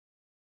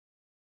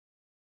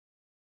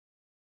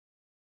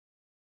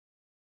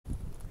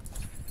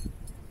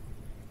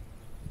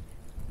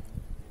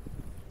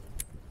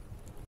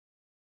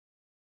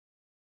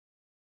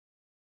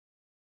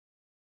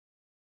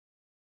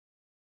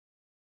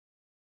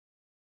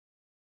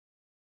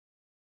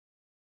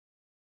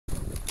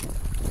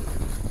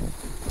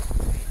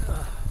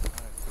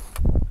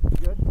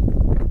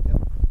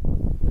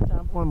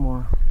one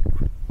more.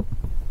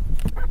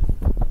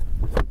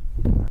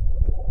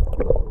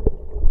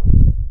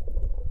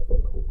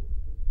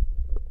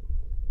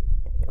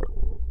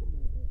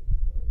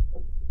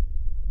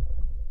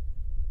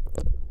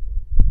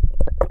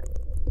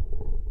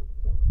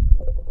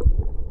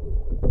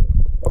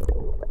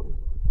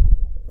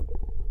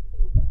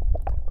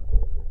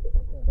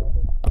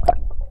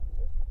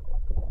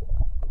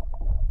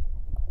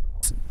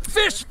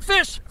 Fish!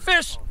 Fish!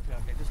 Fish! Oh, okay,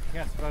 I just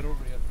cast right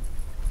over you.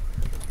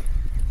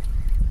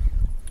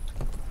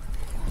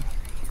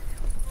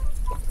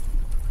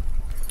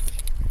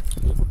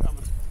 Keep her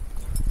coming.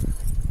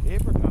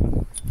 Keep her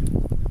coming.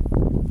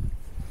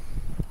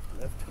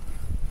 Lift.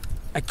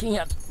 I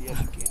can't.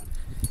 Yes, you can.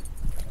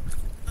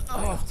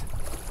 Oh,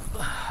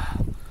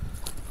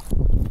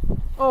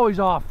 Oh, he's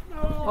off.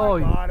 Oh, I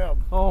got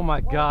him. Oh my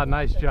God,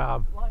 nice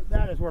job.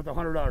 That is worth a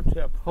 $100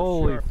 tip.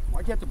 Holy. Sure.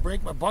 Why'd you have to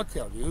break my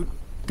bucktail, dude?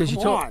 because you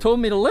Come on. told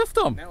me to lift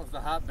them. That was the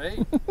hot bait.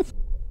 You guess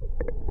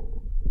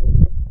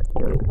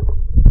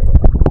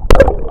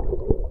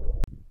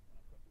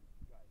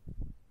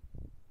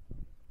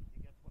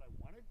what I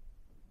wanted?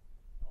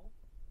 No?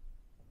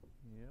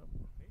 Yep.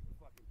 Bait for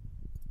fucking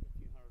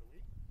 $1,500 a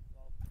week.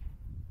 Well,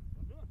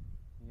 I'm doing.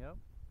 Yep.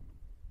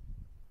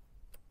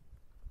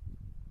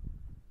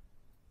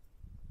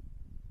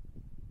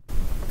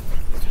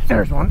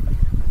 There's one.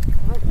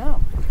 Right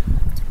now.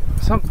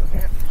 Something.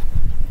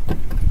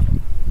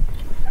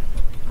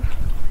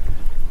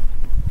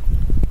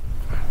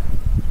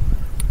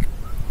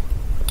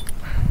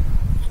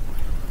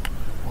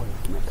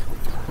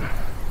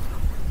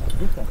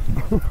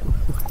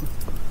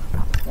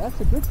 That's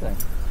a good thing.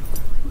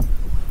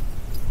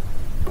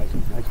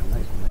 Nice.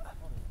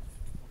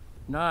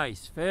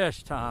 Nice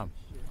fish, Tom.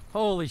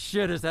 Holy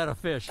shit, is that a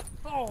fish?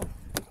 Oh.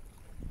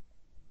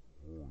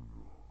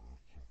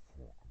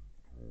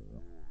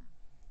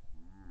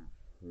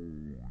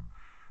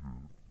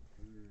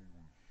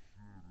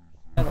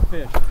 That a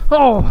fish.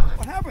 Oh!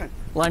 What happened?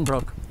 Line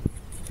broke.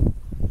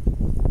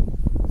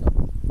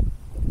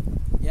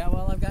 Yeah,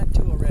 well, I've got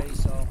two already,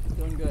 so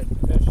doing good.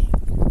 Fish.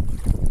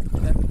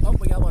 Oh,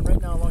 we got one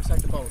right now alongside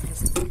the boat.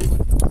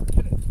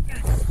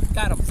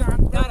 Got him.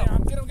 Got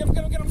him. Get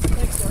him.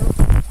 Thanks, sir.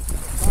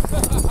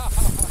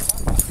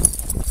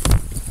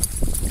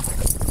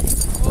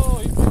 Oh,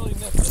 he barely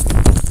missed it.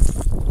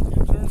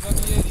 2 turns on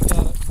the 8, he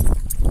got it.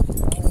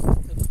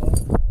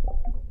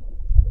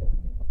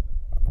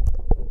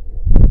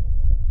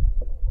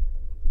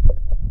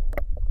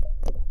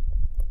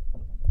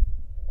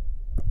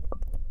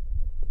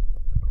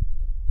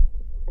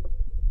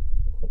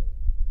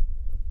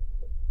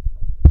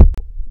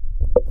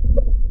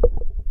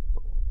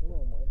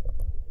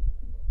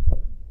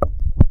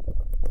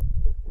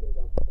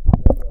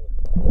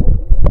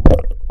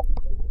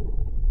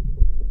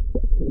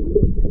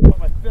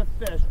 My 5th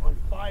fish on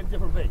 5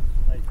 different baits.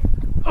 Like,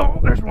 Oh,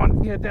 there's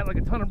one. He had that like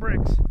a ton of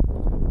bricks.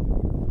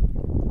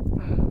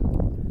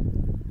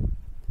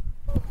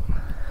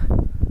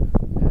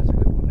 That's a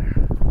good one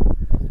there.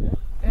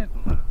 And,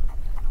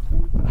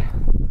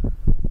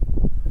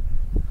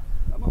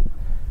 come on.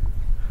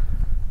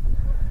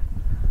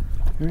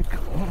 here it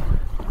comes.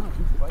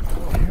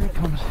 Here it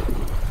comes.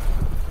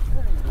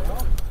 There you go.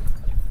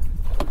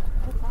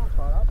 That's how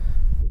caught up.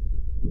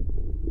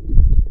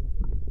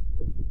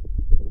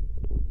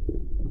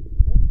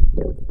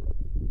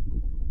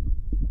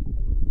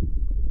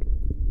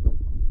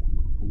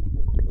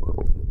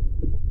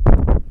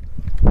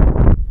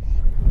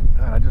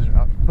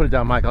 I'll put it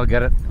down, Mike. I'll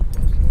get it.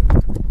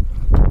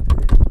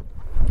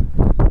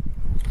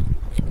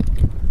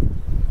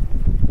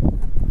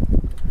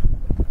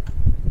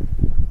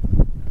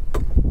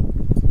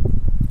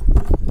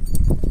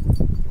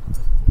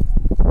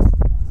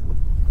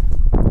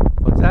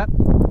 What's that?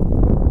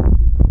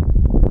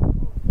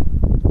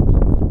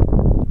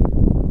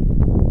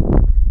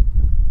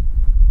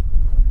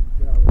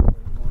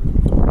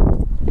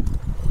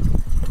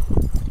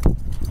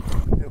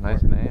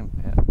 Nice name.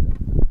 Yeah.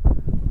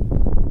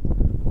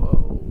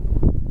 Whoa.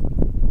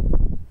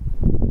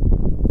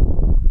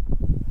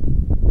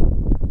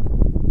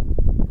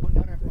 Put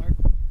down there, Mark.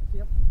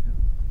 Yep.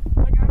 I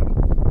got him.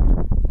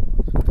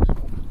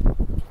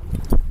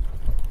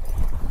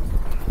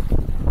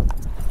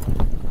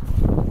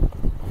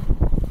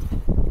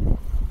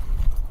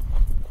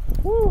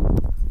 Woo.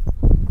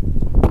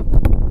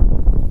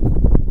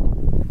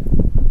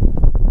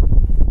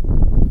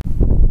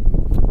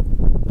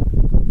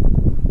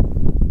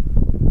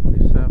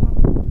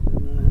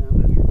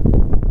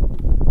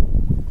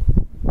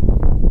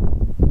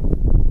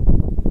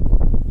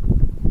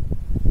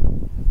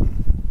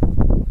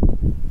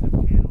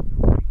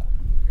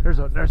 There's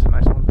a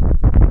nice one.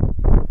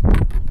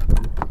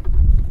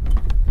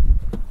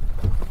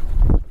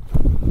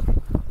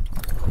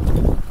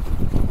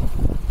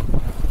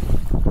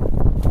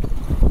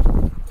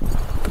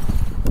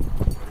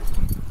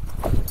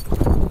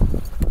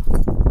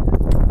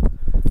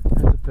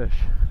 That's a fish.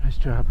 Nice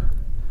job.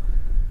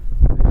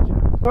 Nice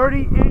job.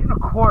 38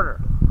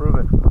 1/4. Prove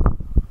it.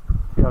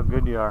 See how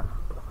good you are.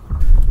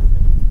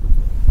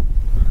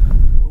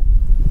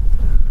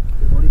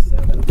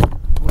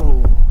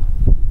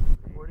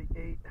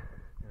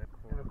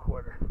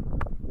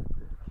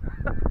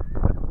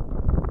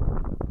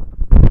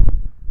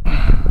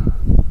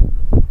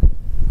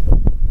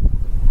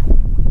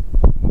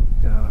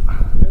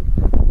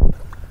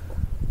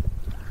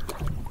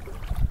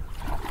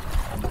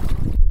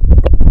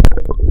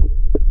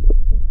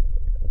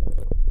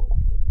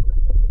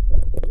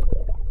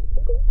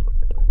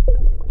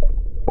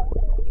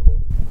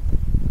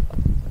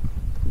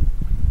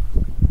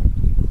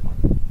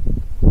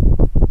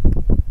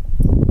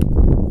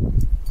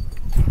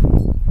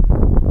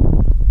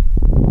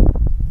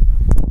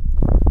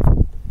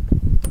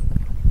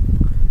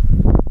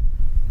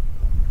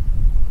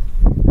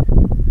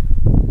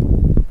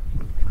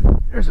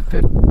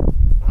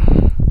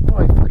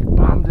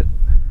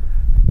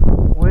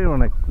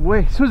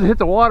 way, as soon as it hit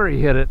the water,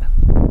 he hit it.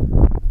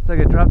 It's like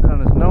it dropped it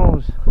on his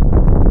nose.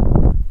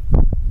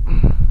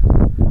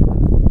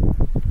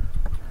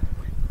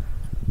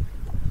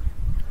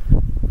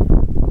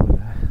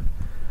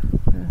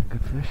 Yeah,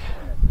 good fish.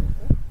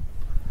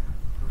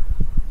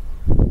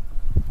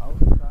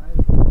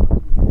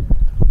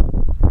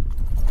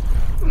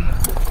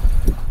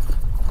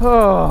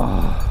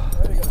 Oh.